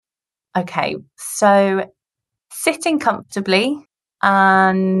Okay, so sitting comfortably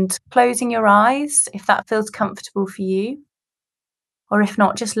and closing your eyes if that feels comfortable for you, or if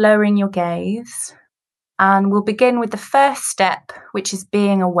not, just lowering your gaze. And we'll begin with the first step, which is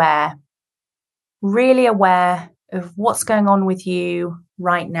being aware, really aware of what's going on with you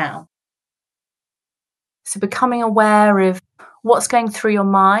right now. So becoming aware of what's going through your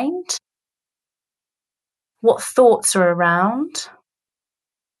mind, what thoughts are around.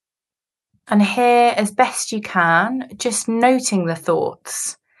 And here, as best you can, just noting the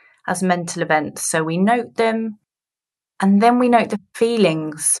thoughts as mental events. So we note them, and then we note the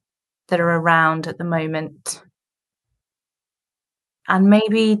feelings that are around at the moment. And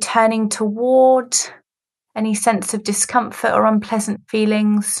maybe turning toward any sense of discomfort or unpleasant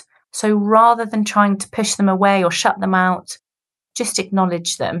feelings. So rather than trying to push them away or shut them out, just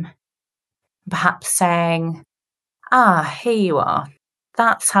acknowledge them. Perhaps saying, here you are.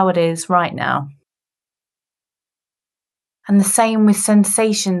 That's how it is right now. And the same with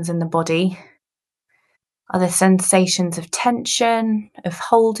sensations in the body. Are there sensations of tension, of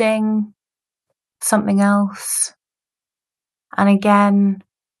holding, something else? And again,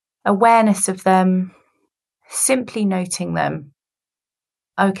 awareness of them, simply noting them.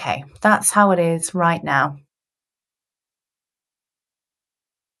 Okay, that's how it is right now.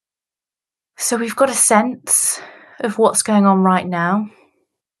 So we've got a sense of what's going on right now.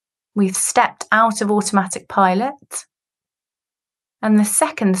 We've stepped out of automatic pilot. And the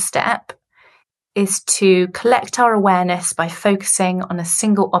second step is to collect our awareness by focusing on a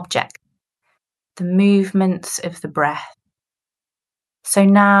single object, the movements of the breath. So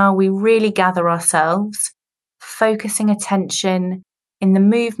now we really gather ourselves, focusing attention in the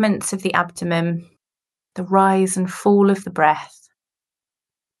movements of the abdomen, the rise and fall of the breath.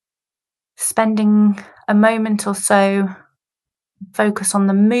 Spending a moment or so, focus on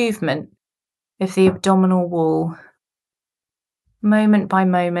the movement of the abdominal wall, moment by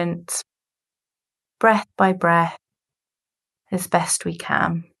moment, breath by breath, as best we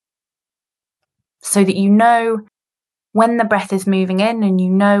can. So that you know when the breath is moving in and you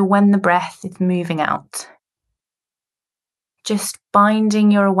know when the breath is moving out. Just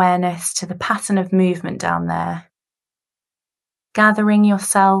binding your awareness to the pattern of movement down there. Gathering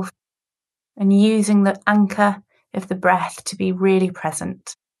yourself and using the anchor of the breath to be really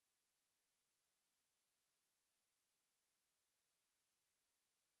present.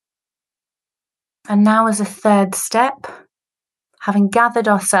 And now, as a third step, having gathered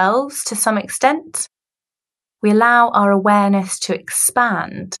ourselves to some extent, we allow our awareness to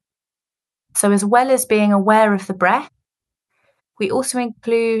expand. So as well as being aware of the breath, we also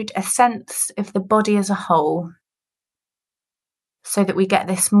include a sense of the body as a whole, so that we get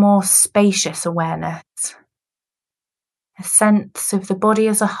this more spacious awareness. A sense of the body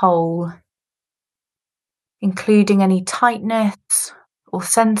as a whole, including any tightness or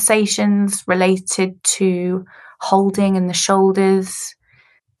sensations related to holding in the shoulders,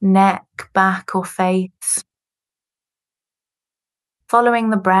 neck, back or face. Following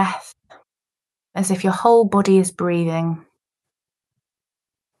the breath as if your whole body is breathing.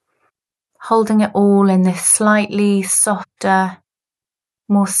 Holding it all in this slightly softer,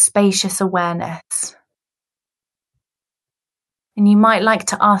 more spacious awareness. And you might like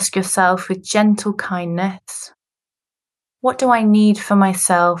to ask yourself with gentle kindness, what do I need for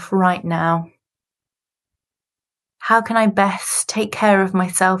myself right now? How can I best take care of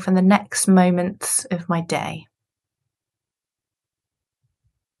myself in the next moments of my day?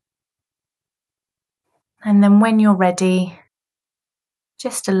 And then when you're ready,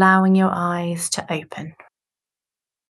 just allowing your eyes to open.